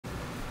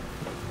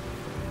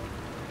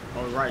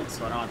Oh, right,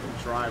 so I don't have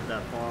to drive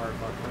that far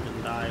if I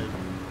fucking die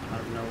out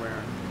of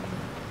nowhere.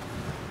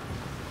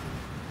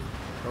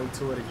 Go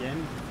to it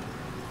again.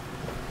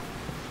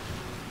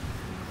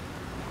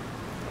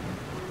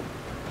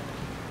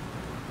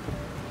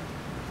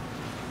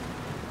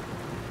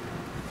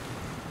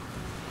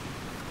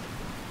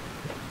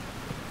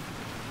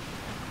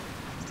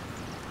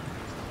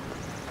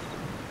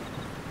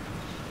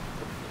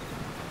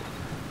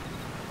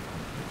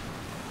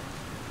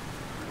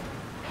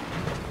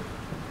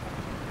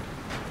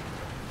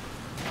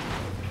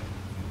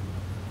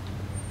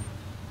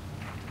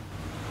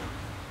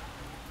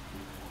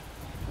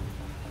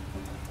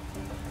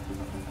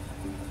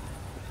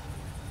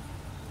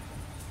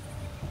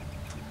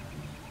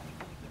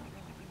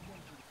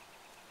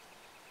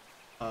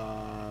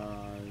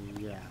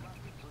 Yeah.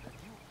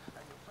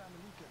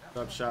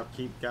 Up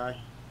shopkeep guy.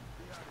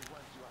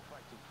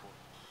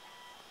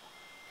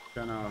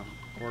 Gonna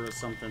order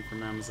something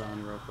from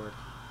Amazon real quick.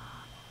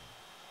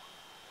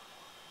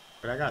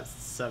 But I got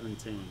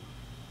 17.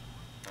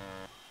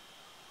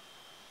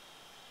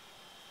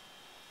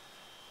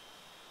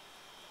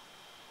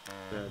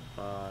 Dead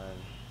by.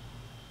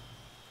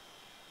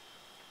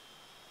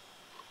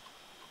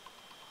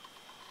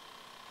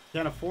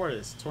 Can't afford it.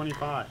 It's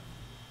 25.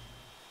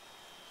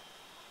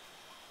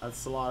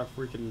 That's a lot of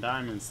freaking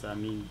diamonds that I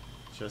need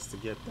just to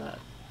get that.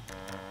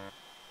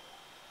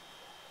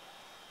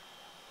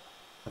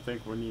 I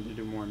think we need to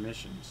do more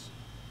missions.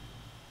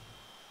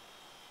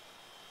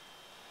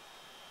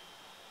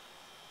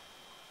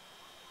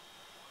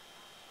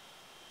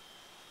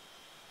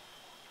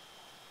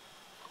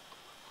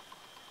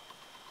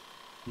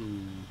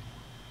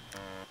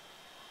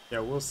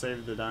 Yeah, we'll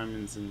save the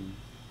diamonds and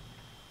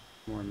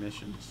more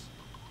missions.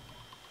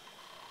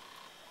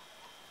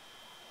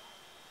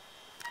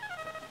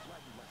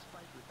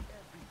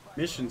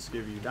 Missions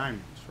give you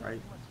diamonds,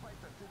 right?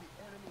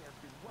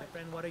 My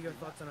friend, what are your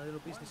thoughts on a little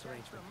business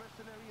arrangement?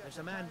 There's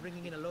a man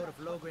bringing in a load of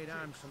low-grade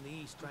arms from the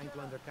east trying to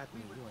undercut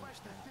me, you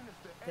understand.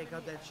 Take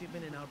out that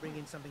shipment and I'll bring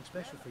in something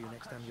special for you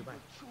next time you buy.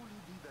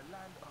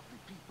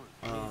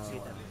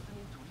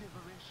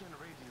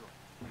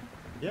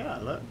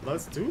 Yeah,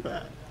 let's do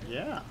that.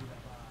 Yeah.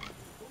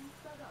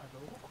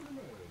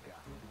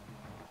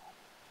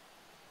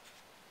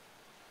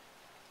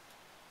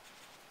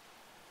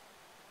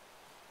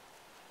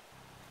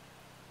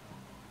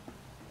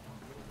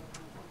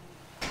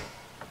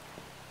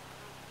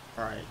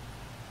 Alright.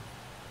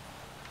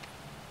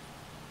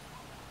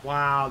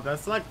 Wow,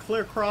 that's like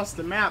clear across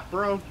the map,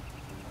 bro.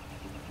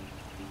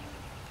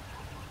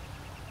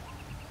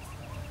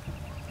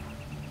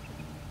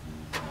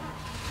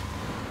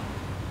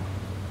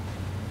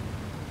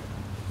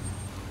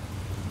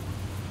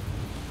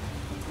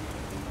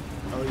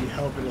 Oh, you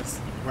helping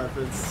us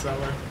weapons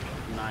seller?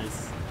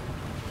 Nice.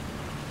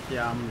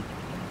 Yeah,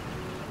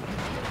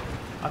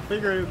 I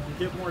figured we'd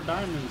get more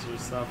diamonds or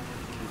stuff.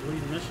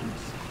 Complete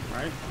missions,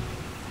 right?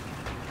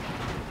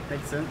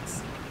 Makes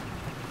sense.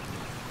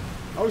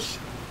 Oh shit!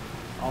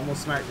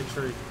 Almost smacked the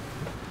tree.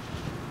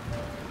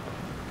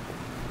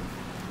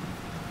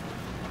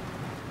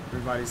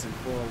 Everybody's in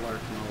full alert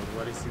mode.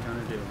 What is he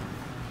gonna do?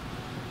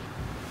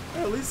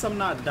 Well, at least I'm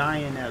not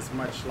dying as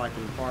much like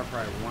in Far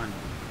Cry 1.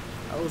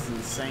 That was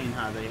insane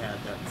how they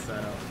had that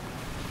set up.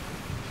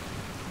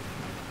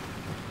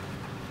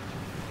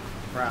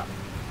 Crap.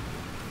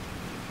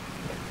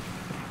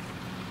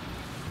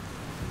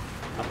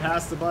 I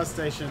passed the bus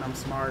station. I'm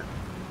smart.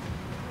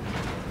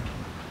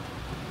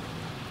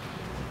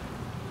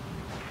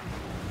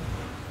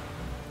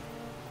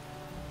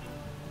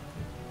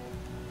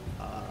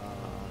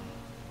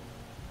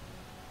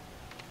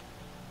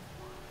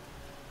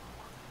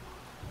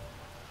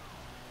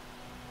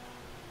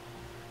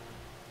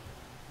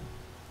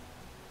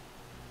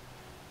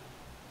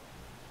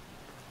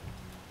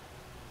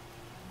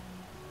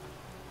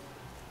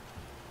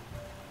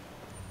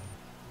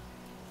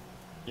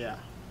 Yeah.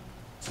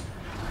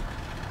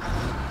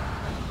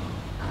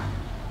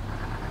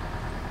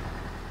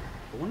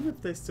 I wonder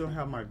if they still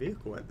have my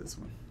vehicle at this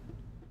one.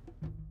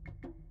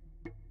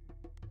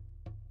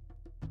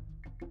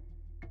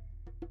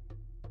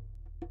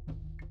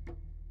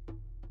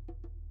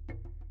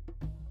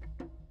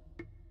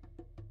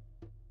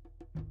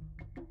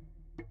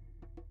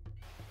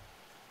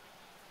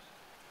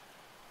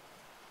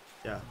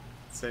 Yeah,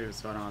 save it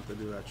so I don't have to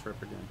do that trip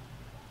again.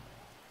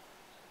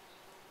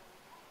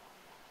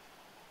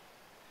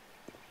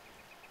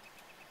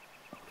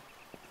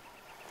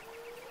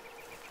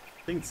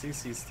 I think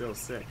CC's still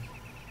sick.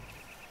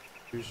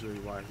 Usually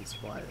why he's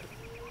quiet.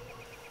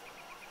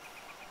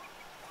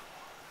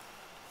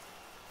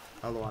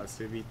 Otherwise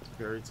he'd be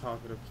very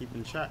talkative,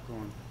 keeping chat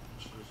going,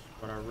 which is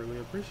what I really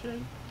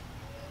appreciate.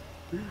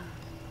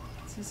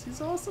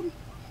 CC's awesome.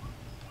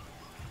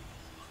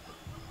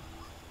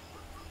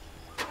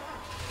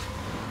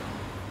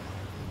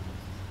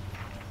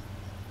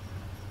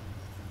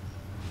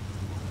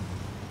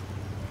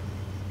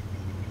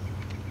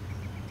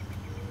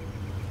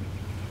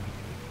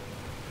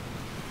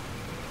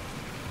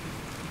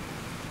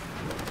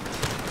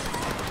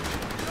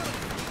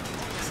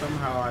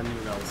 Somehow I knew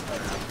that was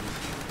gonna happen.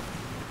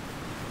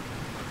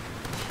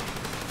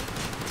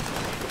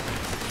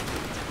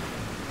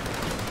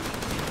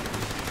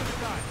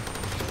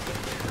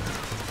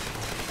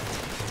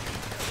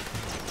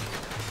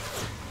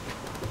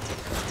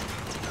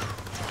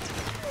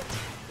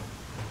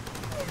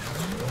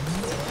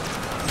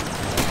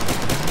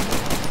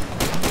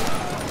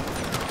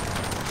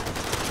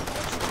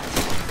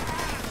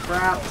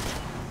 Crap.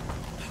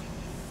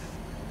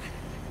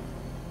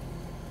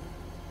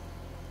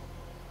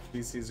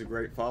 CC's a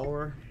great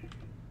follower.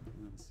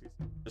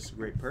 Just a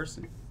great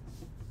person.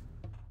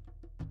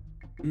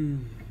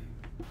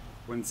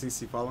 When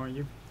CC following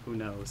you? Who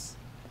knows?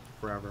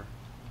 Forever.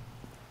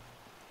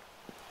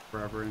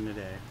 Forever in a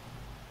day.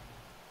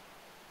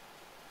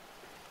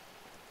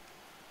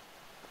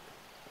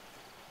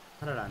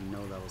 How did I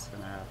know that was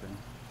gonna happen?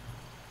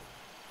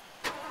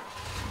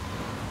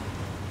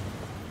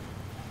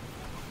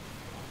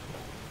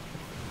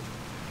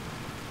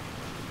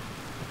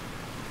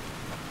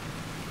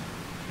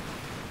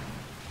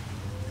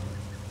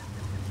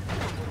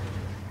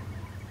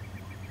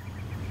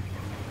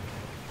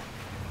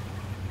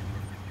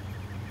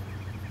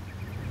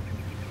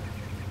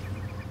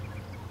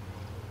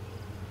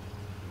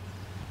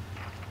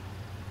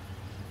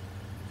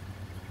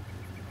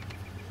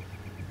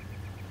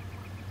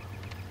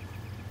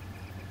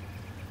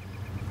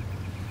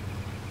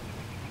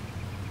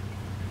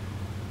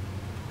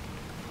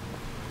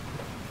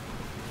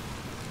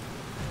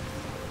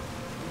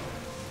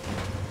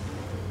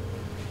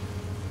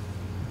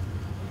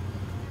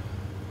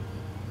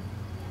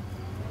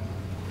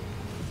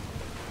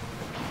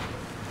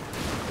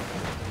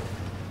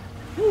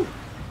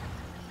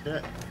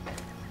 Shit.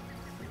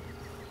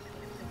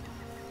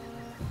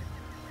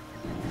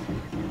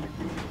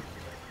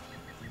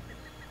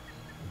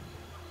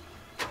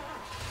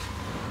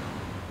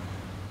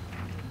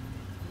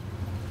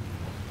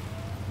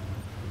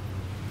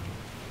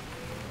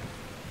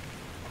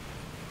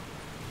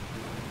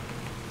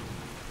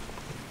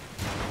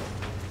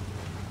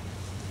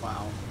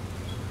 Wow.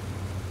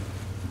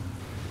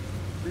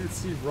 Didn't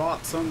see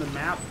rocks on the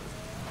map.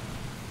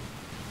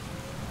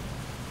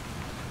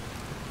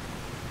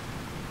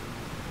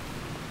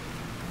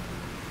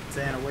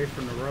 Staying away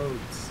from the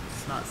roads.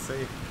 It's not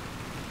safe.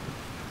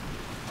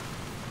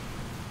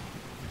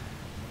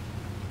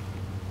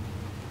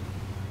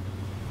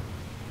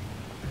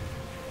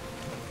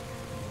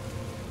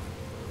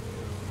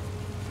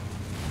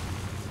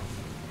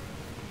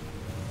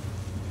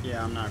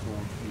 Yeah, I'm not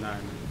going from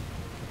that.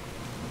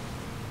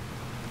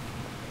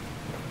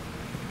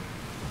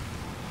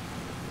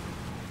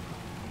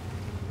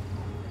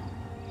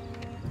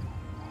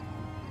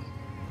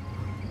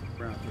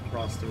 We're gonna have to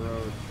cross the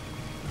road.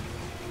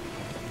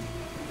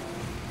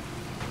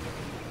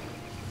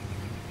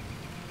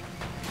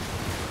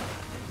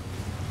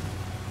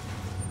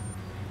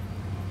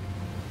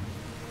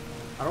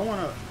 I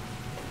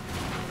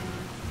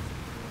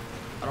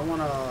don't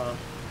wanna,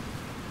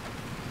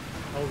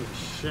 holy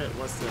shit,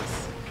 what's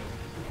this?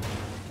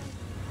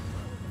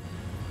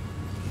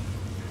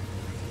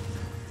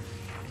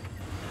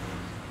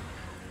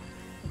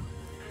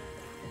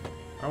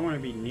 I don't want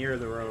to be near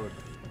the road.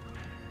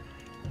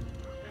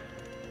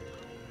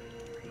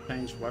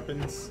 Change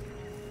weapons.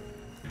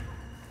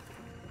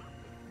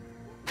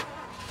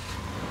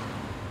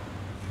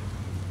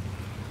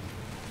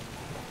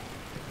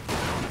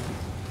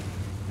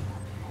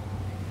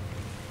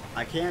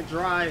 I can't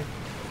drive.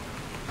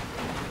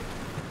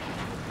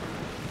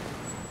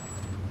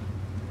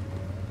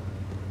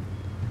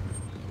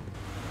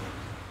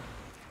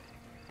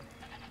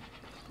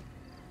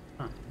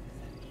 Huh.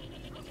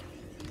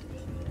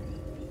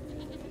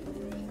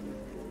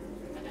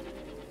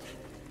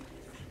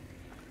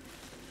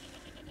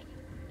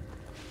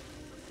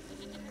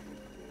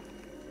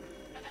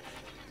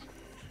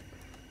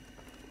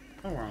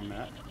 I know where I'm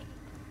at,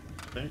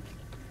 I think.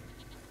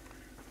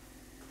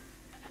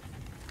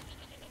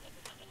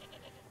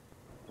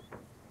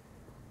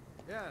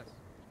 Yes.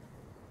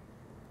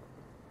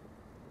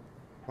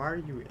 Why are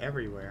you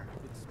everywhere?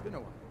 It's been a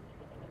while.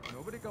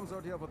 Nobody comes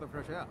out here for the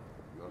fresh air.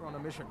 You're on a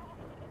mission.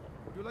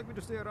 Would you like me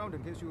to stay around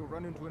in case you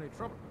run into any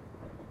trouble?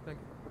 Thank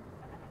you.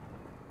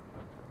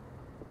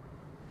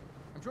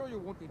 I'm sure you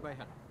won't need my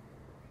help.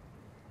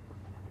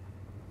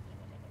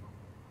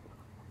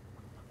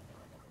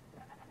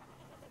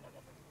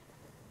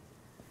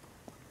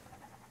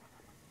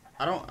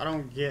 I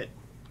don't get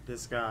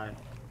this guy,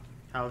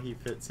 how he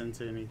fits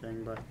into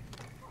anything, but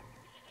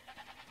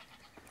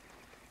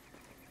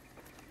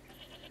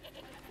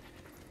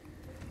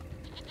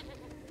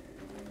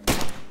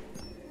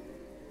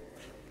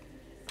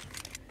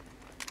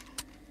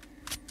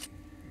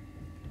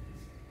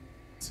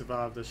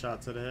survived the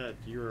shot to the head.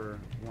 You're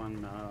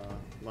one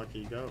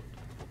lucky goat.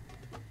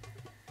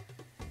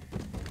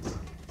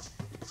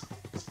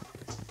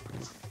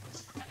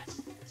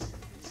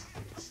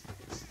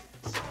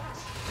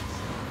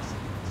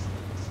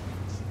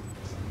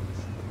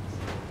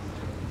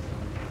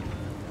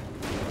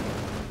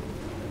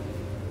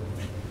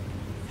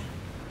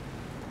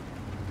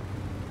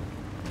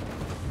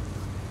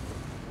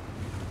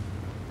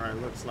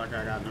 Alright, looks like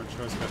I got no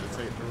choice but to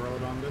take the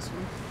road on this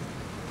one.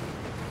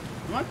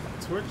 My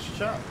Twitch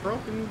chat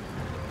broken.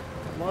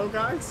 Hello,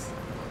 guys?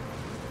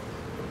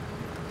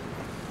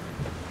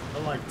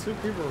 But like, two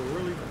people were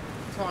really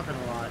talking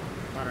a lot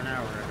about an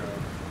hour ago.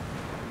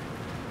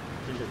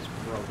 I think it's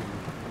broken.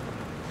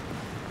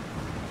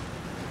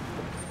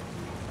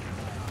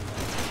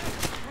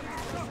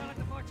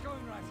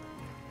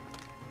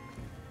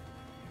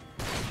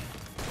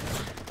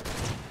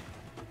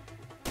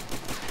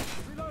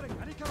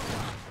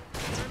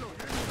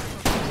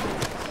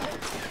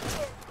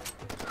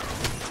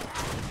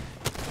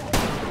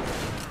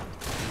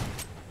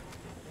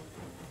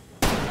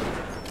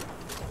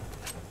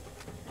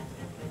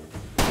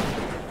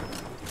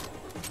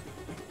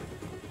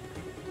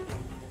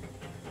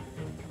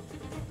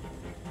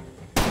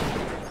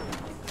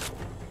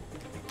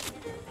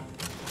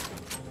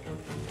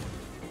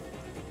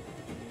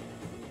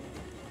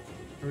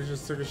 We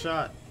just took a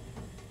shot.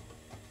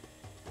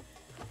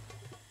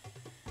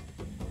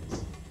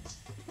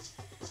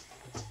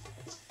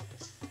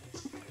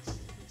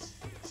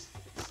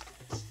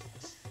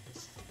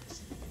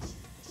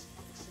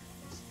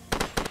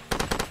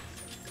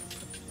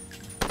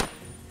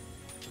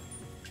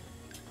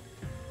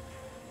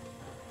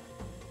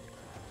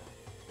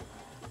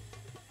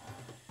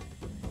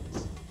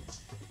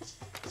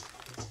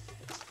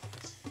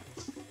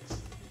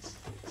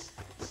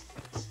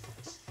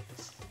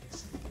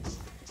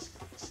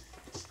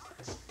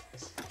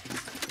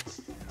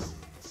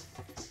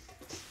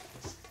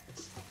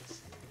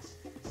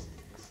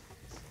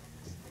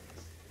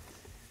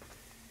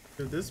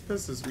 Dude, this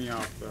pisses me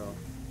off though.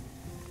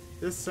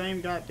 This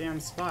same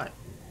goddamn spot.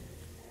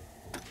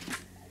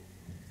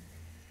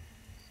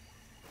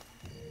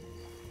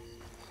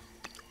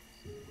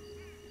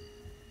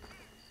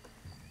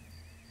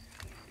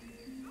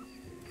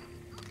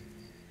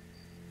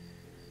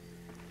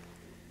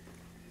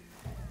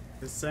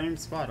 The same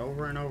spot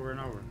over and over and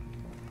over.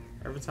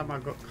 Every time I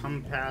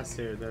come past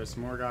here, there's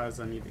more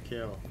guys I need to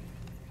kill.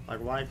 Like,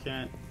 why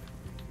can't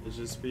it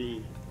just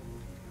be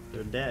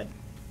they're dead?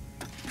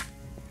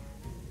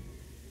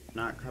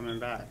 Not coming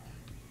back.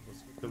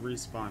 What's with the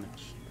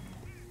respawnage?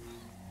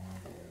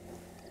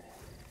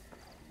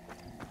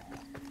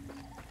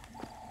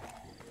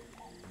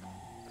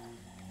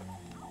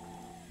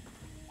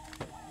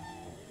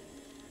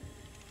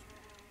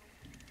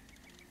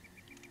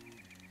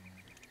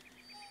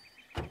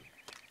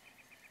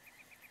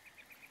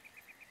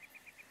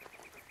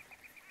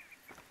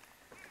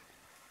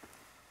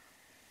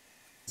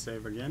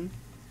 Save again.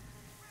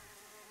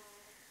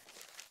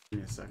 Give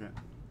me a second.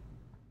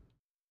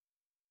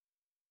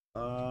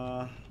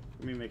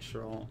 Let me make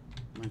sure all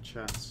my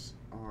chats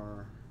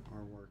are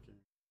working.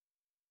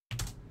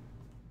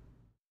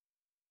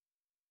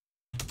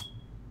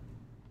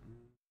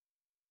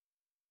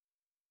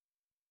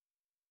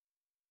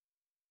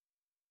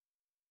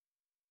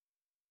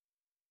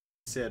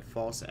 Said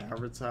false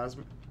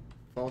advertisement,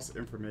 false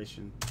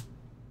information.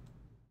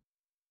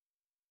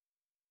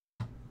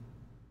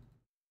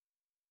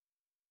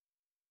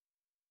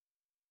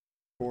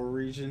 Four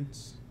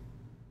regions.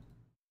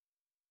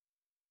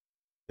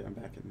 Yeah, I'm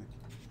back in there.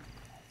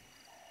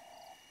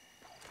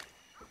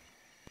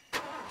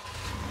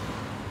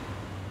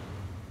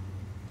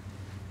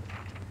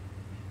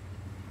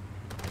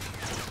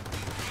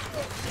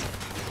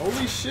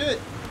 Holy shit!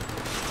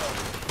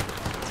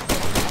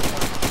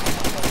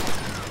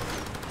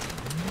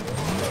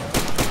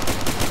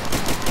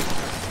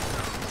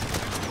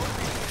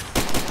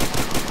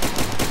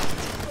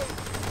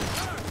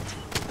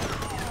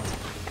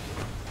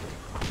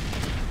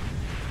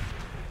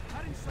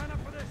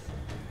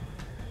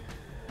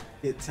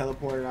 Get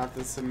teleported out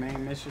to some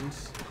main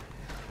missions.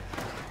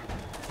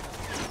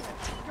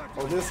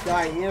 Oh, this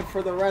guy in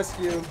for the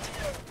rescue.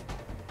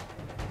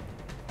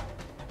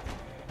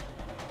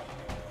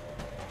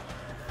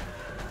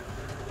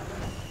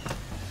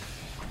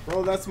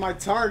 Bro, that's my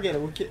target.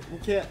 We can't.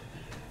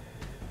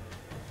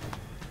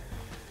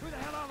 Who the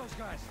hell are those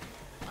guys?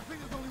 I think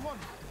there's only one.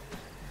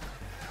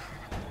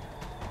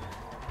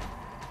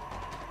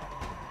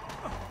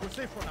 Oh, we're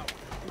safe for now.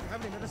 We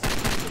have any medicine.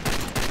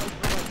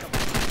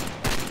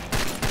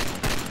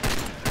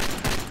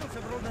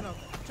 Several men out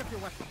there. Check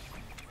your weapon.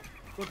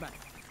 Good man.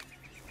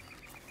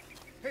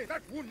 Hey,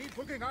 that wound needs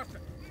looking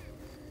after.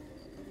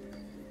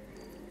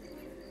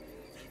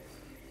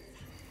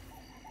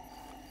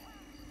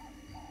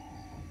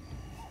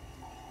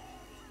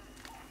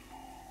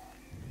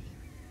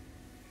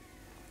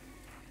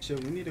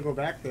 Shit, we need to go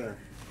back there.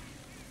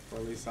 Or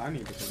at least I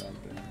need to go back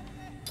there.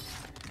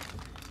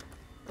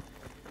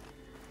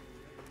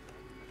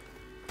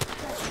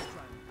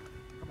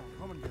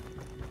 Come on, get it.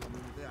 I'm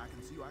over there. I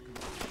can see you.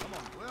 Come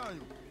on, where are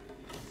you?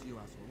 I see you,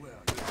 asshole. Where are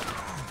you?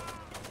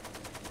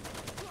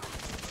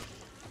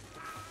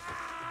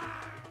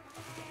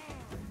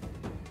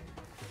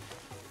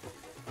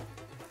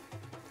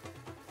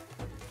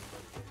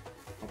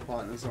 My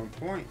partner's on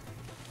point.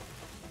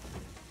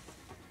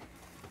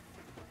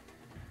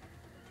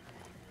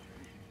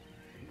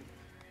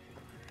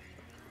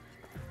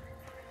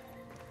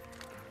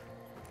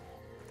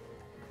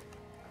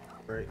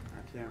 Great,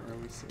 I can't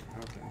really see.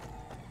 Okay.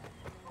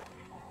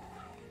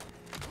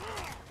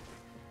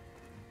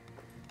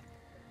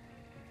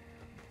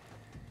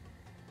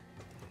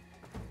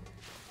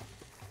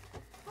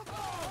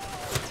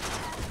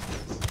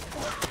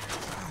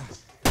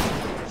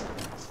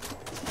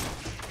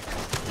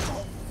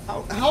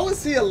 How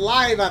is he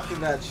alive after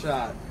that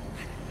shot?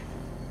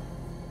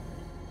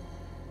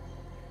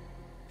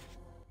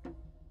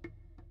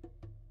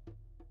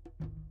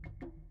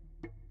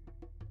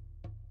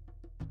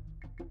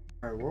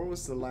 Alright, where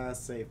was the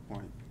last save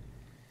point?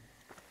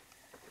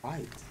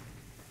 Right.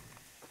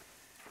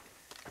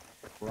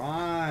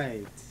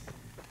 Right.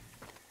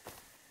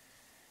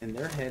 And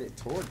they're headed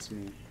towards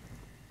me.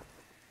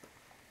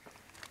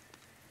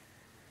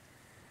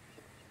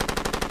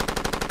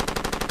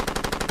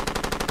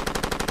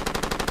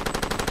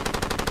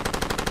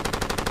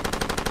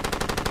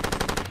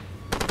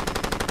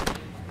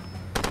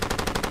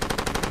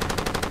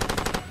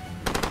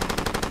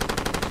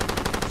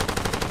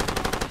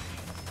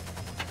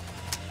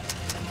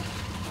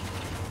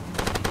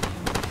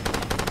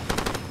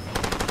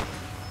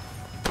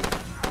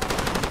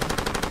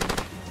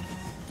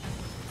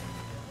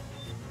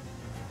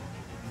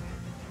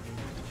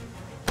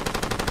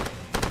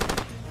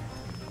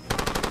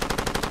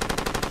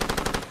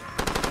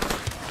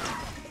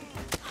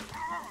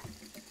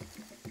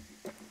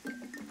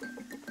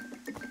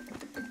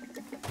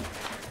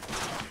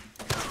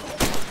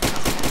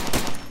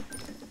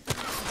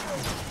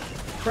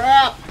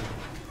 Crap!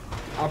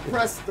 I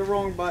pressed the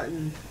wrong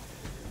button.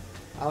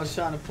 I was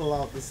trying to pull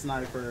out the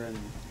sniper and...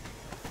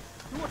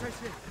 Do what I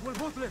say. We'll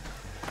both live.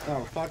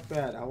 Oh, fuck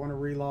that. I want to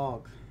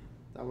relog.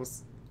 That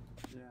was...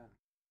 Yeah.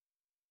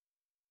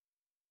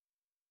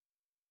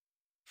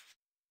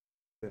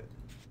 Good.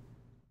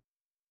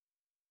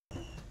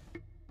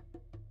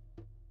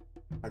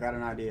 I got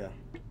an idea.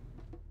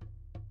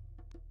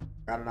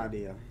 Got an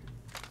idea.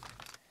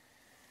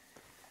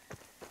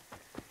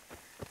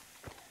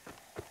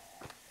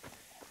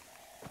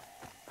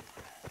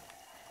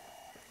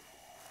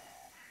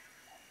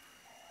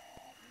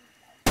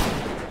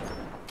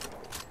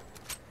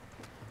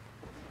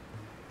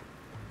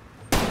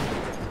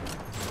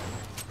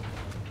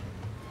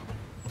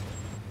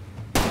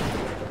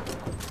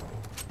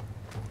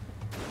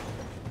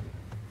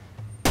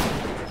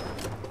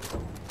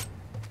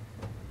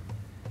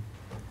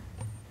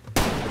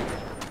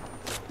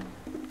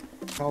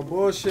 Oh,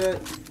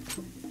 bullshit.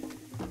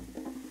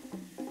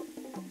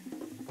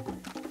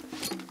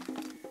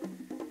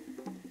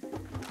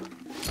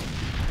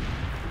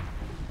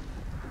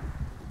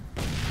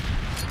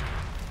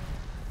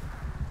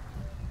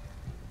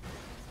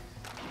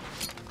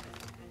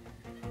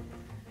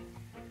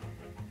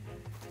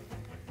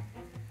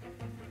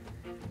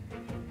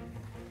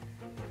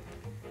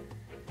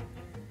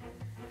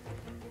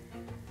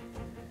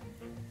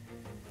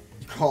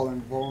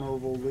 Calling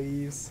vulnerable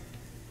leaves.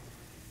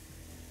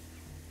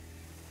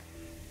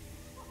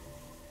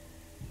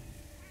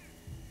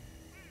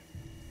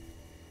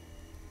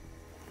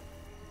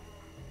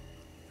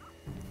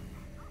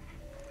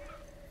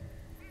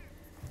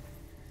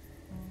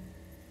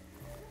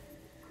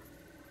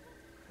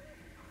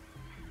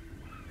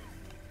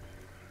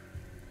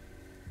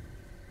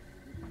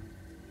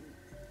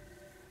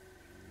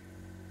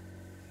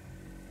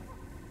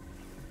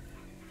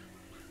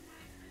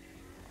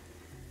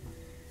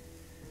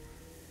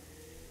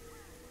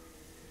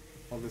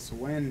 Oh, this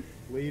wind,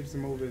 leaves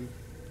moving.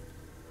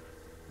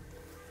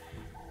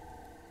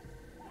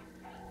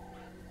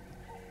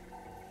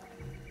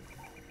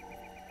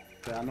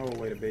 Yeah, I know a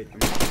way to bait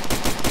them.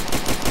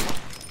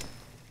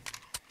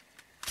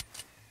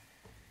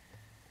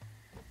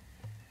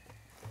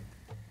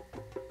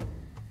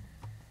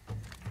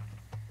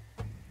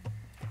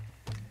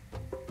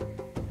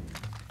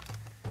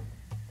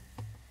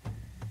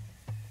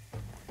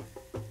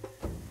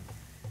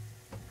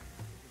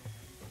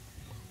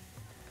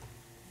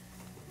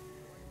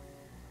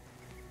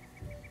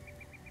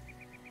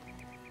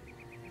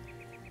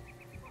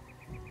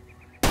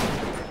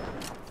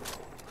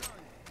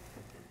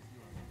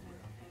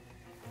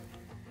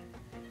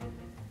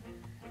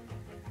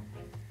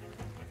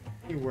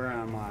 Where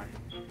am I?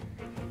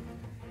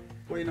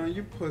 Waiting on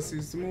you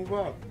pussies to move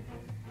up.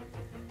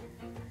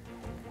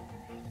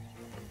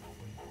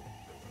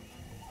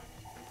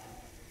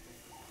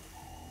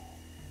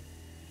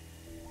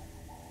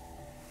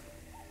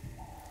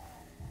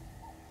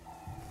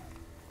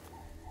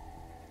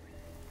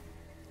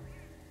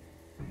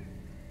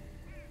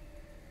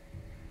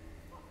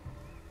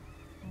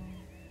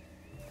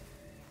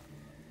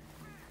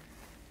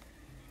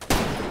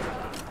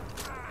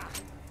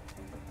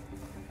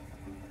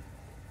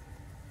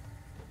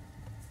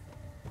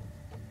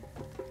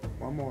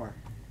 One more.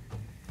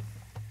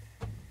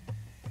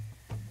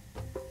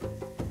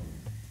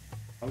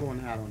 Other one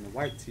had on the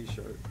white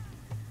t-shirt.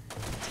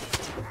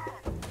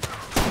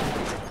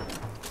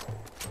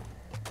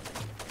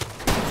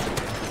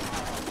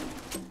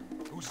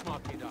 Who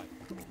smartly died?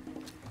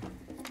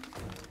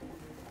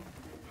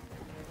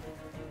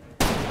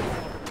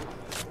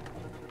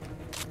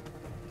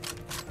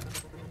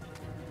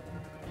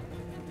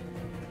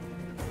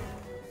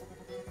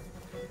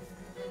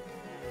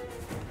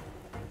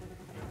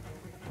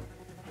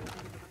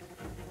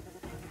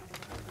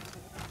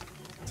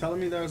 telling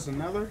me there's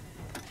another?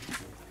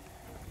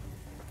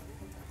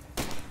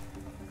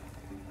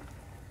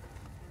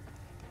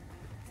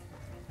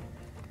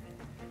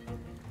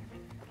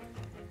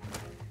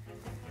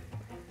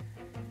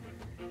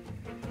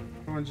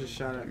 Someone just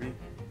shot at me.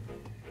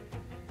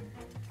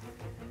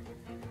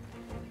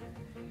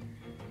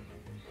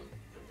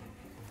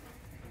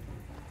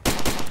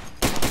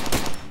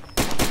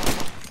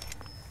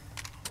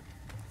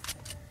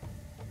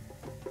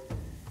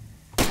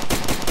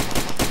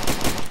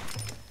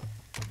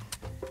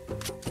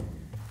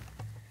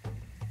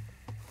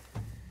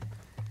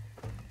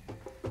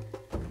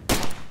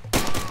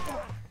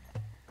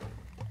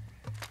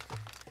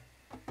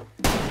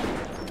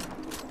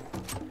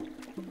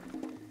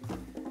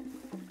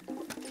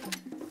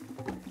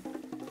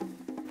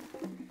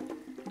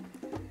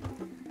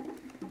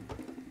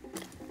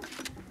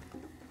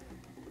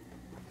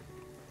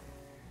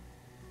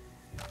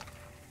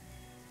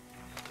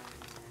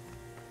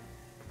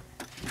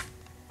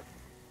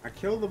 I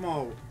killed them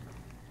all.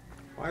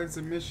 Why is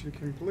the mission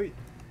complete?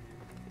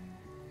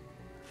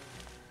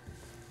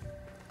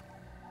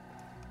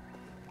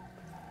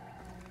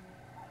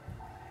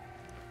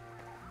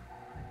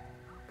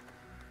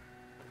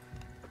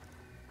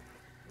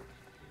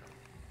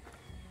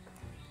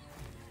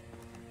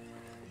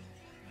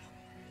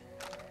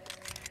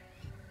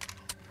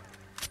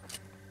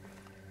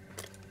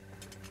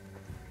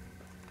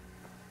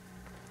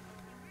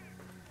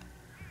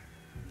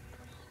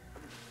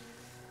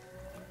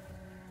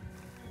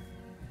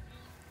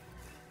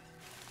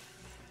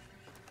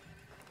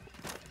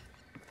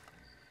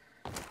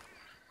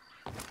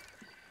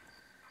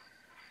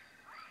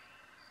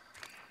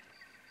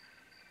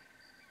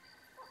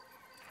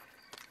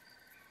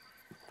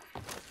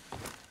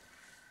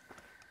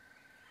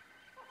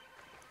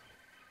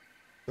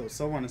 So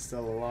someone is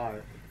still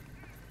alive.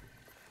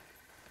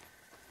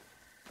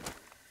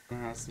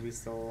 Someone has to be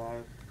still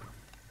alive.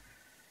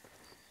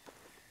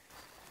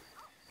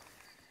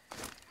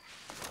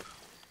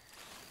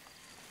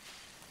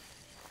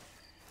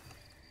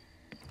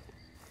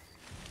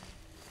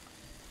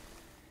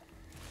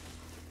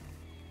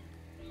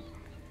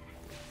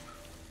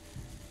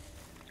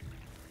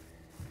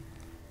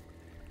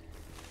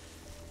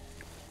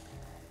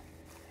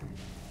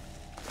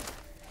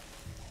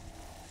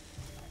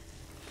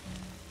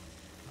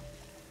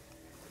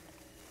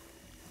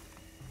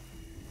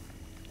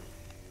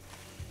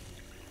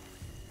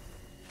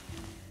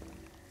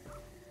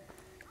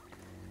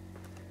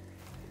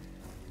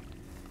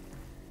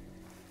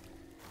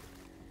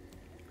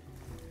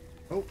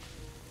 Oh.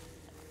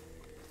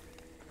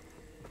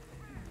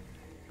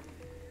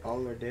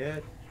 All are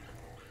dead.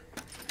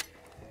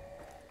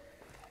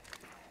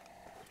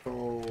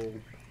 So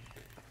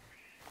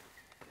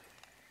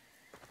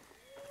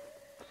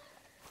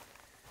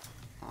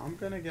I'm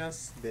gonna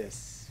guess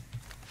this.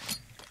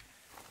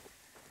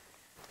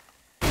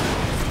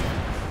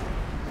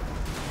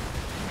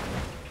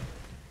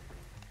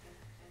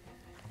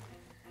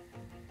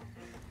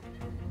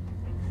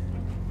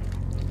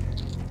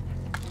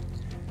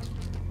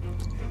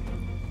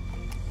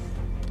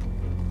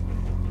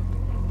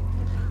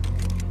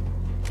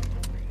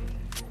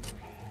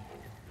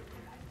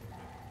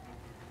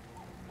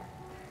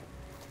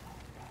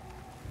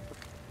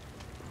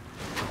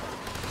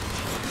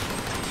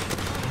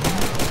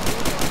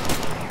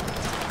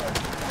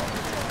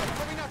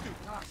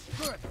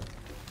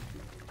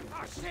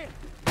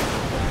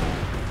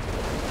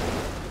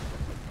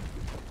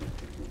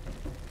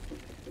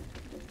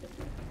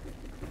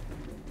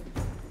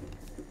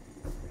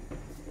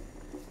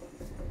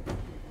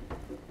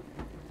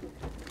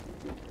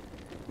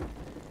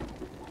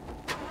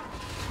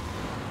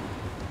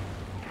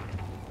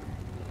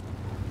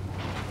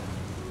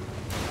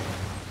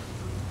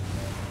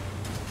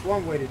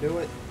 One way to do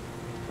it.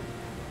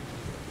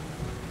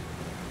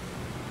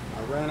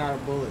 I ran out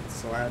of bullets,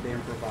 so I had to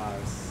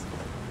improvise.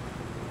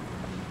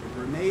 A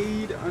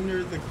grenade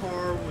under the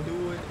car will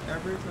do it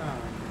every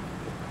time.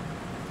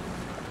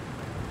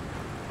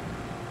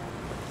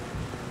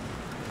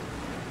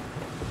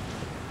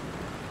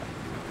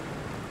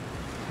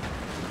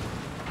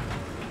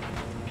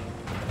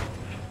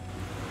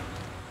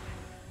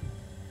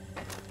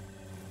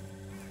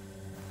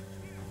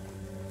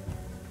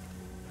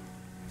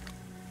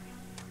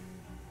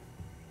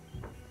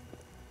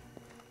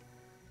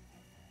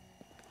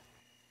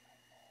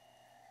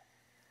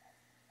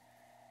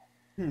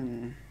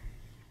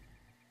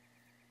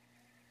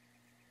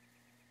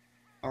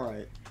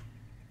 Alright.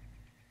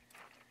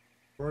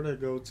 Where to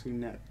go to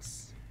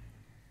next?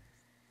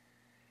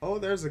 Oh,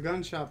 there's a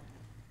gun shop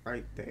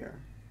right there.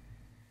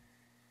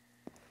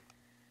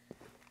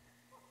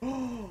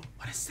 Oh,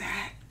 what is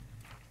that?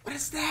 What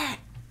is that?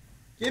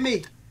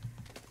 Gimme!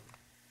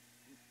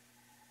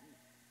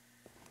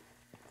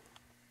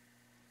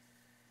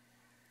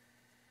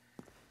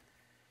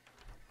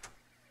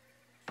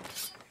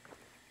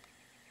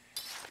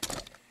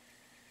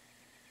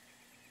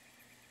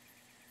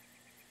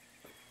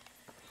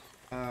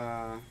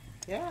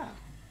 Yeah.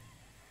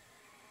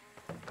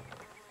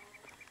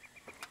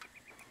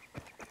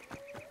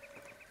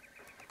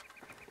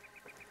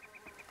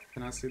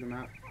 I see the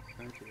map?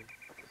 Thank you.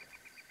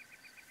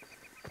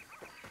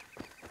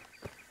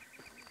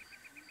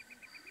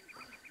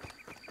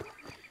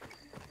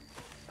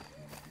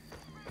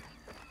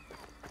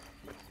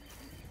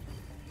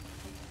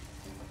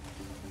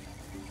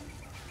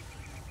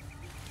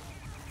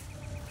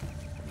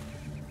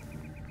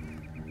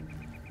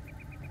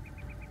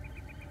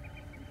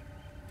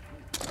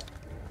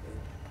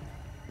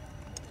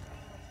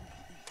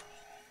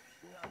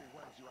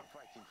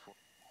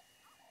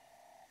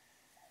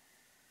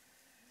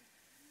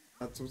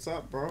 That's what's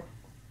up, bro.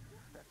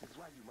 That is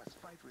why you must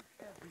fight with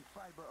every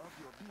fiber of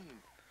your being.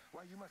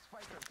 Why you must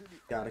fight until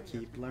the Gotta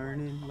keep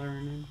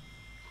learning.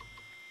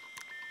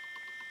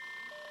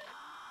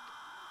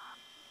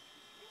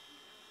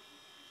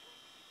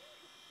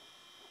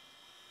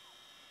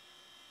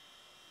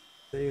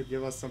 They'll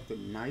give us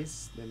something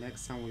nice the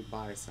next time we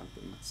buy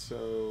something.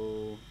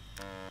 So,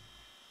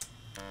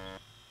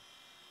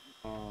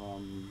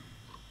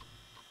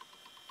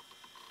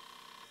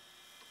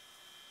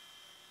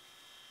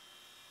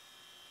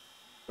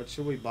 what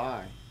should we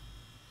buy?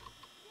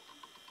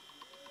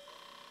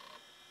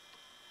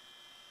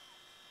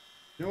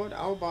 You know what?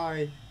 I'll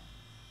buy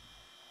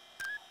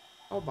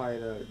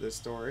the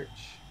storage.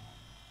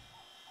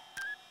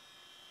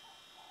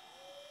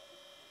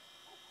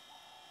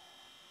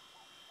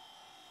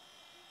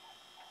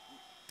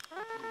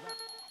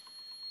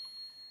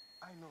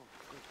 I know,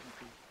 good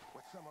people,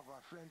 what some of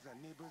our friends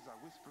and neighbors are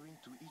whispering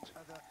to each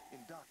other in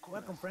dark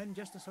corners. Welcome, friend.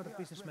 Just the sort of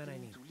businessman I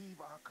need.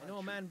 I know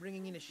a man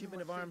bringing in a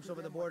shipment of arms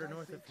over the border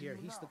north of here.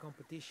 He's the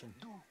competition.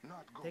 Do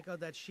not go. Take out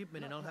that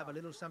shipment and I'll have a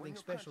little something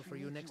special for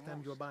you next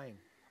time you're buying.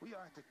 We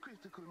are at a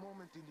critical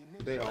moment in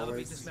the They nation. I'm a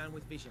always. businessman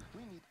with vision.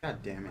 We need God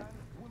damn it. man,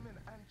 women,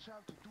 and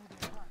child to do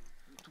their part,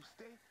 to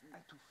stay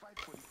and to fight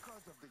for the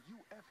cause of the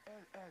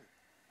UFLL.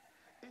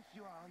 If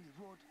you are on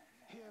the road,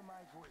 hear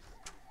my voice.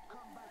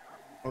 Come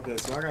back. Okay,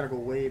 so I gotta go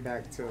way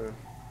back to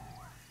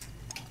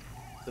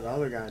the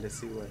other guy to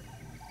see what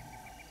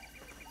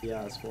he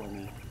has for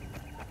me.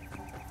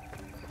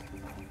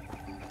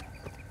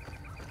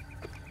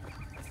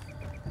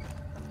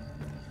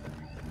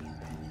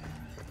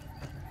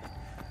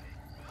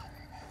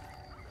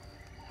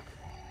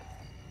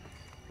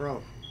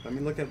 Bro, let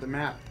me look at the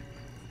map.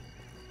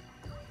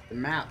 The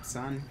map,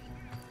 son.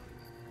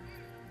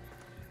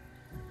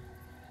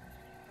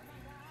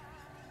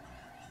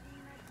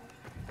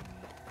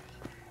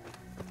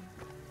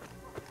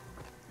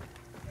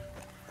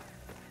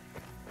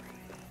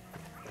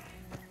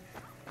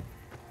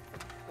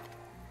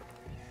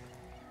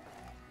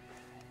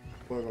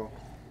 Wiggle.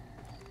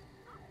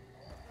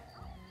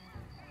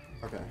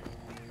 Okay.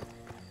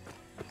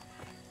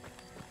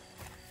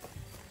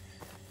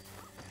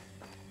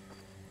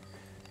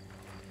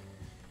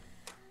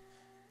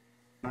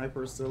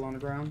 Sniper still on the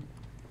ground.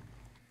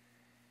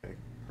 Okay,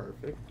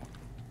 perfect.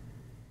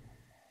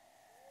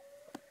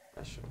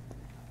 Special.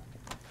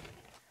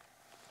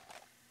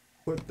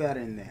 Put that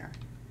in there.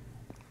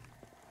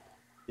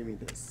 Give me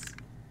this.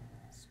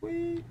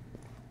 Sweet.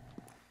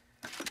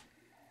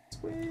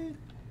 Sweet.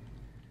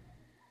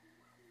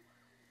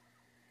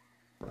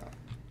 Crap.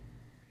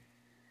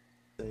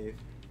 Save.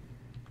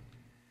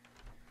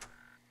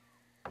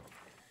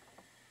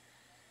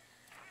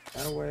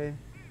 That away.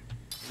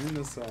 Clean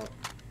this up.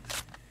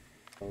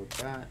 Load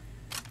that.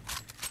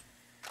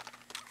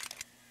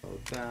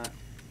 Load that.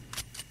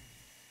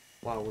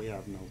 While we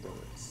have no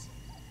bullets.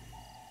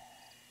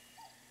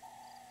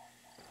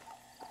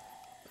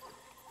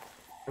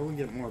 How do we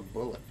get more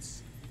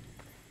bullets?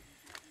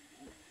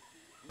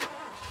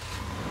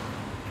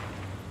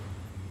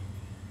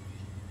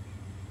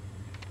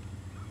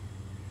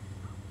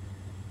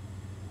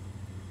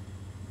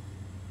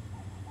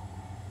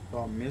 So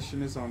our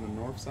mission is on the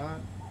north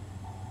side.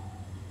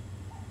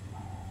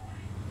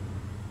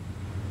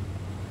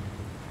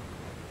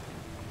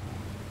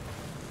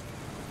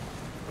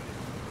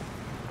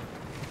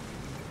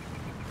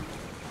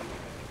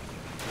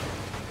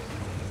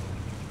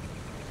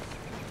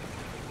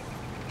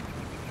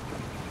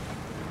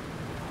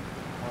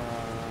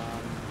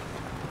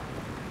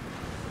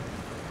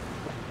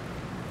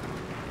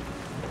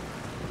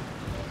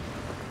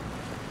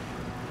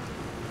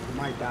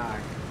 Might die.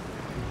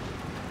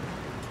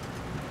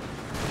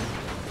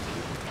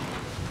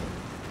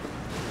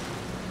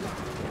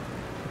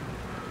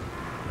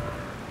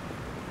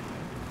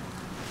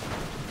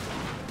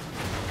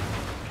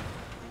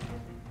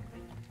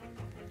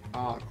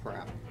 Oh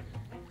crap.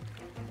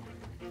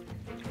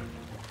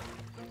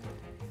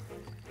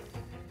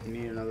 We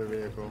need another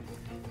vehicle.